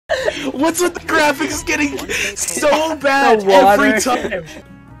What's with the graphics getting so bad every time?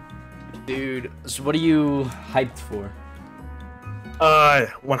 Dude, so what are you hyped for?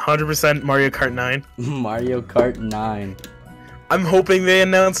 100% Mario Kart 9. Mario Kart 9. I'm hoping they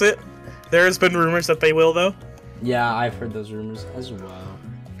announce it. There has been rumors that they will, though. Yeah, I've heard those rumors as well.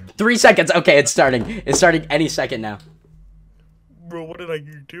 3 seconds. Okay, it's starting. It's starting any second now. Bro, what did I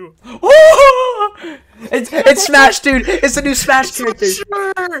do? It's Smash, dude. It's the new Smash character.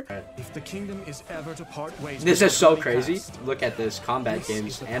 Sure. If the kingdom is ever to part ways, This is so crazy. Look at this combat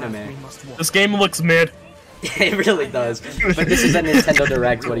games anime. This game looks mid. It really does. But this is a Nintendo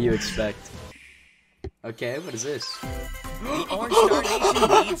Direct. What do you expect? Okay, what is this? The Orange Star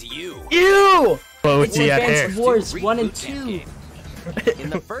Nation needs you. Ew! Oh, it's yeah, Advance here. Wars 1 and 2. In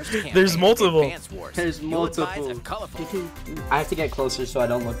the first campaign, There's multiple. Advance Wars, There's you'll advise multiple. a colorful I have to get closer so I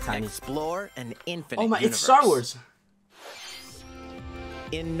don't look tiny. explore an infinite Oh my, universe. it's Star Wars.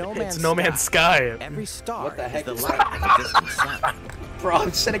 In No Man's It's No Man's Sky. every star What the heck is is the light of a distant sun. Bro,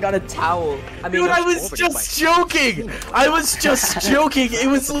 I'm sitting on a towel. I mean, Dude, I was just joking! I was just joking! It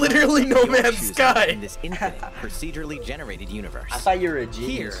was literally No Man's Sky! In this infinite, procedurally generated universe. I thought you were a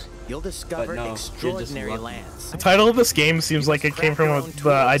Here, genius. you'll discover no, you're extraordinary just lands. The title of this game seems like it came from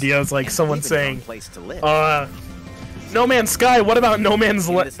the idea of like someone saying, No Man's Sky, what about No Man's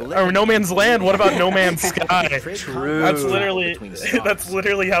or No Man's Land, what about No Man's Sky? True. That's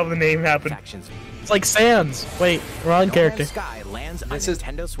literally how the name happened. It's like Sans. Wait, wrong character. This is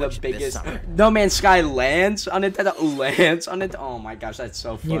the biggest. No Man's Sky lands on Nintendo. Lands on it. Oh my gosh, that's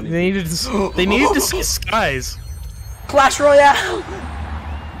so funny. They needed to see skies. Clash Royale.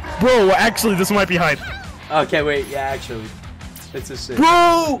 Bro, actually, this might be hype. Okay, wait. Yeah, actually, it's a sick.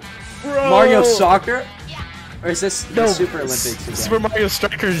 Bro! Mario Soccer. Or is this the No, Super Olympics again? Super Mario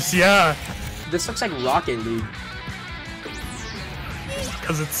Strikers, yeah. This looks like Rocket League.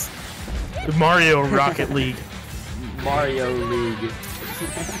 Because it's Mario Rocket League. Mario League.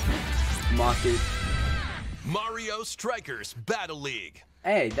 Mock it. Mario Strikers Battle League.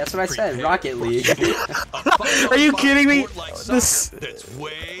 Hey, that's what I said. Rocket League. Are you kidding me? This That's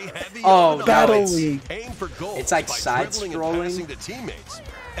way heavy Oh, on Battle it's- League. Aim for goals It's like by side dribbling and scrolling. passing to teammates,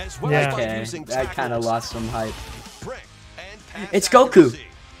 as well Yeah. as by Okay, using that kind of tackles, lost some hype. break, and pass It's Goku. accuracy.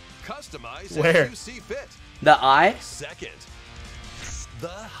 Customize Where? as you see fit. The eye. Second, the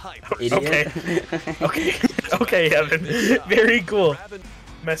hype. Idiot. Okay. Okay, Evan. Very cool.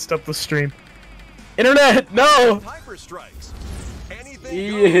 Messed up the stream. Internet, no! Hyper strikes. Anything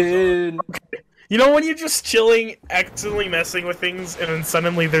Ian. You know when you're just chilling, accidentally messing with things, and then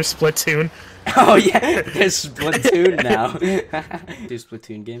suddenly there's Splatoon? Oh yeah, there's Splatoon now. Do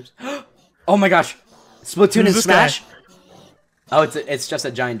Splatoon games. Oh my gosh, Splatoon Who's and this Smash. Oh, it's just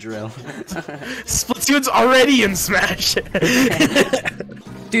a giant drill. Splatoon's already in Smash!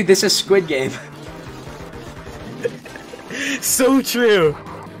 Dude, this is Squid Game. So true!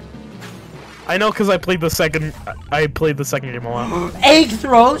 I know because I played the second game a lot. Egg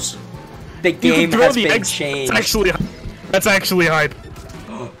throws. The You game can throw has the been eggs. changed. That's actually hype.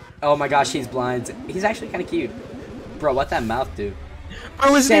 Oh my gosh, he's blind. He's actually kind of cute. Bro, what that mouth do?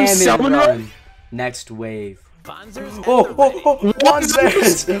 Oh, his name's Salmon Run? Next wave. Bonzers and Oh, the oh, oh,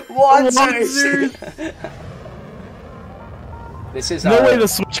 Wanzers! Wanzers! This is No way the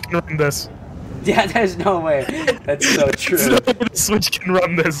Switch can run this. Yeah, there's no way. That's so There's true. no way the Switch can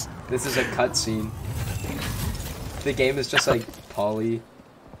run this. This is a cutscene. The game is just like poly.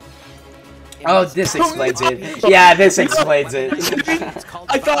 Oh, this explains it. Yeah, this explains it.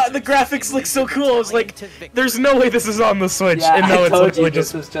 I thought the graphics looked so cool. I was like, "There's no way this is on the Switch." Yeah, and no, I it's told you literally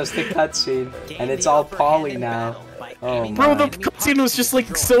this just. was just a cutscene, and it's all poly now. Oh my. Bro, the cutscene was just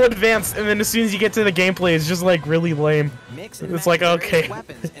like so advanced, and then as soon as you get to the gameplay, it's just like really lame. It's like, okay.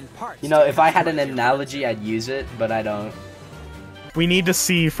 You know, if I had an analogy, I'd use it, but I don't. We need to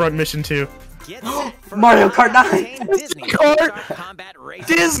see Front Mission 2. Mario Kart 9! Disney Kart! Combat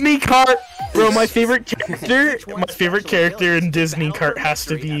Racing. Disney Kart! Bro, my favorite character in Disney Kart has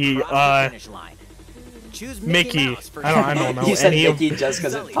to be, Choose Mickey. Mouse for I don't know You said any of... Mickey just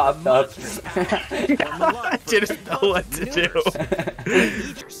because it popped up. I didn't know what to do.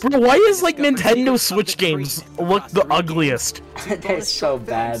 Bro, why is, like, Nintendo Switch games look the ugliest? They're so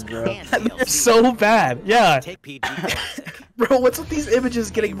bad, bro. They're so bad, yeah. Take PG Classic. Bro, what's with these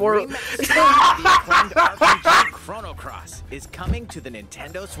images getting more... Remix the acclaimed RPG Chrono Cross is coming to the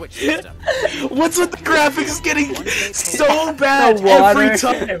Nintendo Switch system. What's with the graphics getting so bad The water. every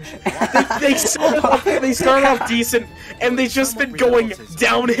time? They start off decent, and they've just been going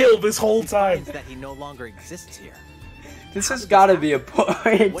downhill this whole time. That he no longer exists here. This has gotta be a port.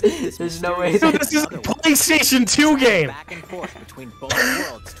 What is this There's no way. Dude, this is a PlayStation 2 game. back and forth between both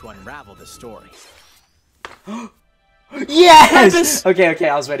worlds to unravel the story? Yes! Okay,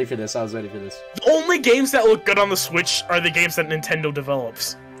 I was ready for this. The only games that look good on the Switch are the games that Nintendo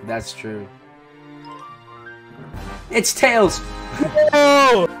develops. That's true. It's Tails!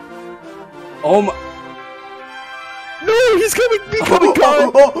 Oh! Oh my... No, he's becoming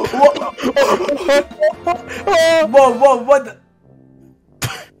gone! Whoa, what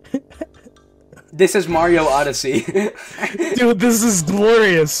the... This is Mario Odyssey. Dude, this is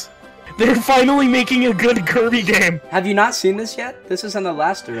glorious. They're finally making a good Kirby game. Have you not seen this yet? This is on the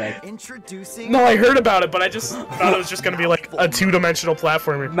last direct. Introducing. No, I heard about it, but I just thought it was just gonna be like a two-dimensional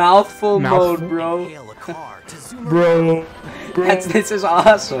platformer. Mouthful mode, bro. Hail a car to zoom Bro. This is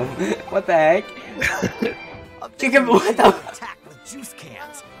awesome. What the heck? Kick him, what the... attack with juice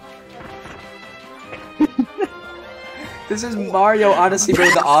cans. This is Mario Odyssey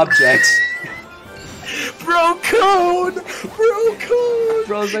with the objects. Bro, code! Bro, code!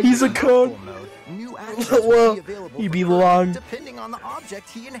 Bro's like, He's a code. New actions will Well, be available he for belong. depending on the object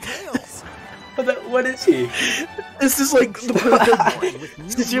he inhales. what is he? This is like the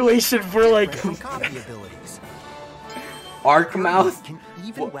perfect situation for like... Copy abilities. Arc mouth? Can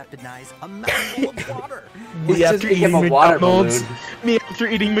even weaponize a mouthful of water. He's Me just after became eating a water McDonald's. balloon. Me after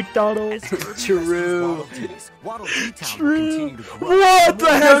eating McDonald's. True. Waddle Dee Town will True. continue to grow. What the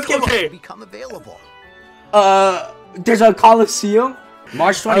heck? Okay. Okay. Become available. There's a Coliseum?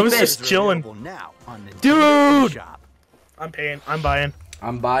 March 25th. I was just chilling. Available now on the Dude! Shop. I'm paying. I'm buying.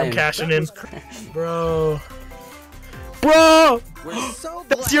 I'm buying. I'm cashing in. Bro. Bro! We're so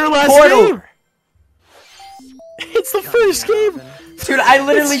That's glad your last Portal. game! It's the first game! Dude, I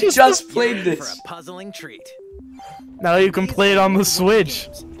literally It's just just- played for this. a puzzling treat. Now you can play it on the Switch.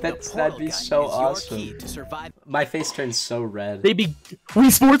 That'd be so awesome. To survive. My face turns so red. They be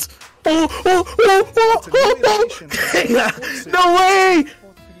Wii Sports. Oh. No way,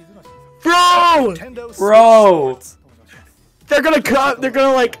 bro! Bro! They're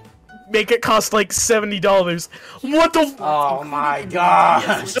gonna like make it cost like $70. What the? Oh my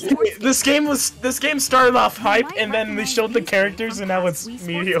gosh! This game started off hype and then they showed the characters and now it's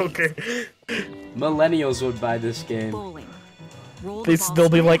mediocre. Millennials would buy this game. They'll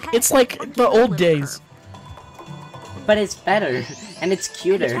be like, it's like the old days. But it's better. And it's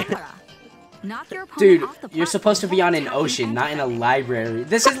cuter. Dude, you're supposed to be on an ocean, not in a library.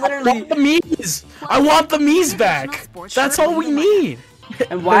 This is I literally... want the Mii's. I want the Mii's back. That's all we need.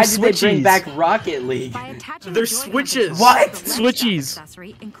 And why They're did they bring Switchies. back Rocket League? They're Switches. What? Switchies.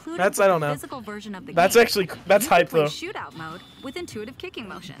 That's, I don't know. That's actually, that's hype though. Shootout mode with intuitive kicking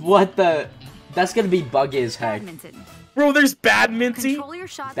motions. What the... That's gonna be buggy as heck. Badminton. Bro, there's Bad Minty. Control your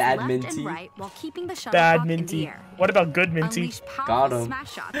shots Bad left Minty. and right while keeping the Bad shuttlecock in the Minty. air. What about Good Minty? Unleash Got powerful him.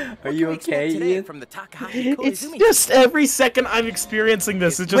 smash shots. Are you okay, Today Ian? from the Takahashi It's Koizumi just every second I'm experiencing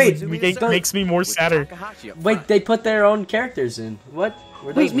this, it just Wait, makes me more with sadder. Takahashi up Wait, front. they put their own characters in. What?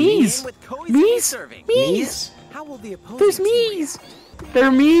 Were Wait, those Mii's. With Koizumi Mii's. serving. Mii's? How will the opposing There's team Mii's. react?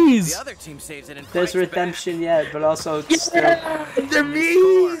 They're Mii's. The other team saves it and There's fights back. redemption yet, but also it's still... Yeah, they're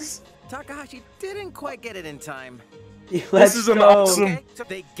Mii's. Takahashi didn't quite get it in time. Let's is an go. awesome- Okay, so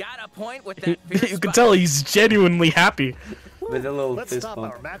they got a point with that fierce You can spike. tell he's genuinely happy. With a little Let's fist stop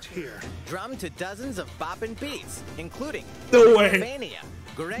bump. our match here. Drummed to dozens of bopping beats, including No way. Mania,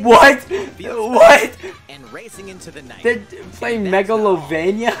 Grenade, What? Field What? and Racing into the Night. They're playing And that's not all.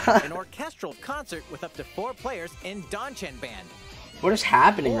 Megalovania? An orchestral concert with up to 4 players in Donchen Band. What is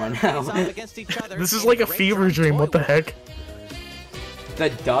happening Or right face off now? against each other This is in like a Great fever Giant dream. What the Toy heck? The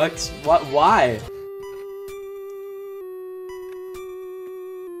ducks? What? Why?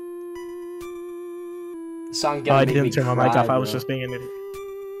 Song Oh, gonna I make didn't me turn my mic cry, off. I was bro. just being an idiot.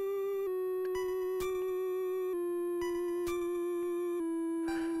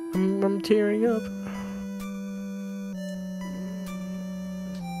 I'm tearing up.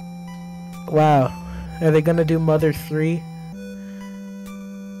 Wow. Are they gonna do Mother 3?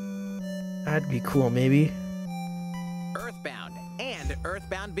 That'd be cool, maybe. Earthbound and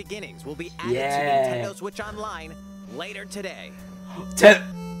Earthbound Beginnings will be added Yeah. to Nintendo Switch Online later today.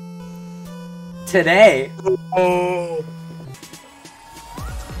 Today? Oh.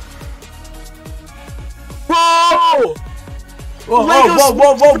 Whoa! Whoa, Lego whoa,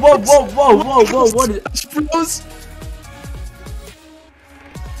 whoa, whoa, whoa, whoa, whoa, whoa, whoa, what is... Smash Bros?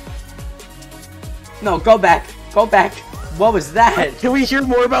 No, go back. Go back. What was that? Can we hear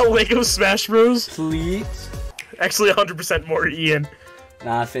more about Lego Smash Bros? Please? Actually, 100% more, Ian.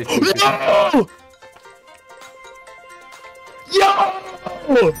 Nah, 50. Yo!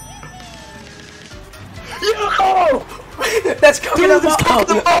 Yo! Yo! That's Coconut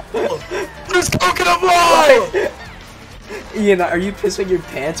Dude, Ball! there's Coconut Ball! Ian, are you pissing your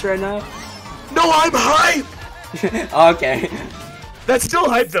pants right now? No, I'm hype! Okay. That's still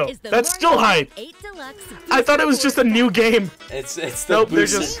hype though. That's still hype. I thought it was just a new game. It's the Nope, they're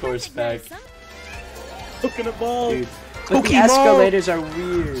booster just- course pack. Coconut Ball. Dude. But the Pokemon. escalators are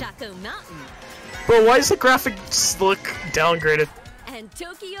weird. Chaco Mountain Bro, why does the graphics look downgraded? and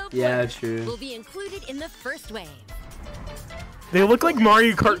Tokyo Yeah, Play true. will be included in the first wave. They look like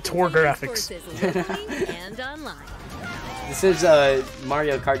Mario Kart You can Tour play these graphics. courses locally and online. This is a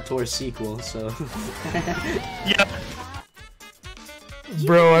Mario Kart Tour sequel, so. Yeah. You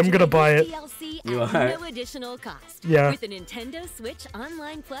Bro, can I'm gonna enjoy buy this it. DLC You at are? no additional cost. Yeah. With a Nintendo Switch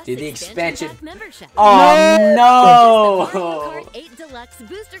Online Plus Dude, the expansion- pack membership. Oh Mario no! Kart 8 Deluxe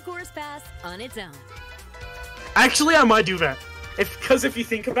Booster Course Pass on its own. Actually, I might do that. Because if you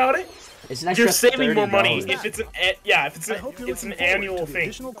think about it, It's an extra you're saving more money $30. if it's an it's an annual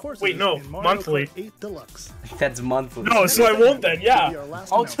thing. Wait, no, monthly. That's monthly. No, so I won't then. Yeah,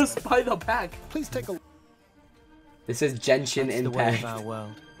 I'll just buy the pack. Please take a This is Genshin Impact.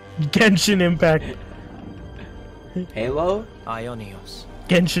 world. Genshin Impact. Halo? Ionios.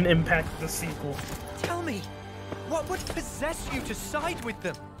 Genshin Impact, the sequel. Tell me, what would possess you to side with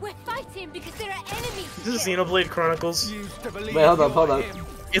them? We're fighting because there are enemies. This is Xenoblade Chronicles. Wait, hold up.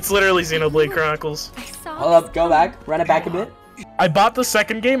 It's literally Xenoblade Chronicles. I saw Hold up, go back. Run it back a bit. I bought the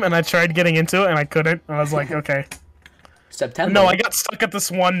second game and I tried getting into it and I couldn't. I was like, okay. September. No, I got stuck at this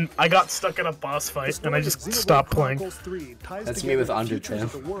one. I got stuck in a boss fight and I just stopped playing. That's me with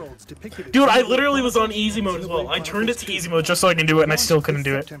Undertale. Dude, I literally was on easy mode as well. I turned it to easy mode just so I can do it and I still couldn't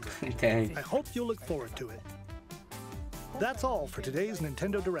do it. Dang. I hope you look forward to it. That's all for today's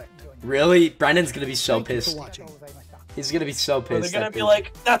Nintendo Direct. Really? Brandon's gonna be so Thank you pissed. for watching. He's gonna be so They're pissed. gonna at be this.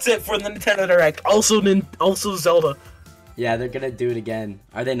 like, that's it for the Nintendo Direct. Also Zelda. Yeah, they're gonna do it again.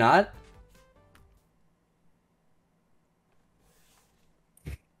 Are they not?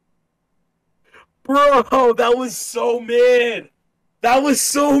 Bro, that was so mid. That was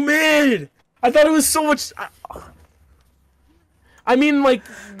so mid. I thought it was so much. I mean, like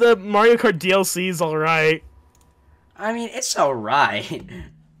the Mario Kart DLC is all right. I mean, it's alright.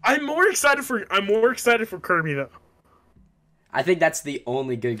 I'm more excited for Kirby though. I think that's the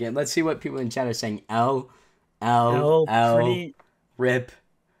only good game. Let's see what people in chat are saying. L, Pretty. Rip.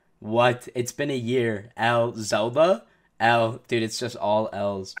 What? It's been a year. L, Zelda? L. Dude, it's just all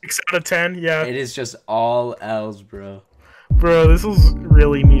L's. 6 out of 10. Yeah, It is just all L's, bro. bro, this was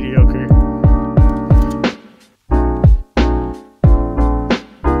really mediocre.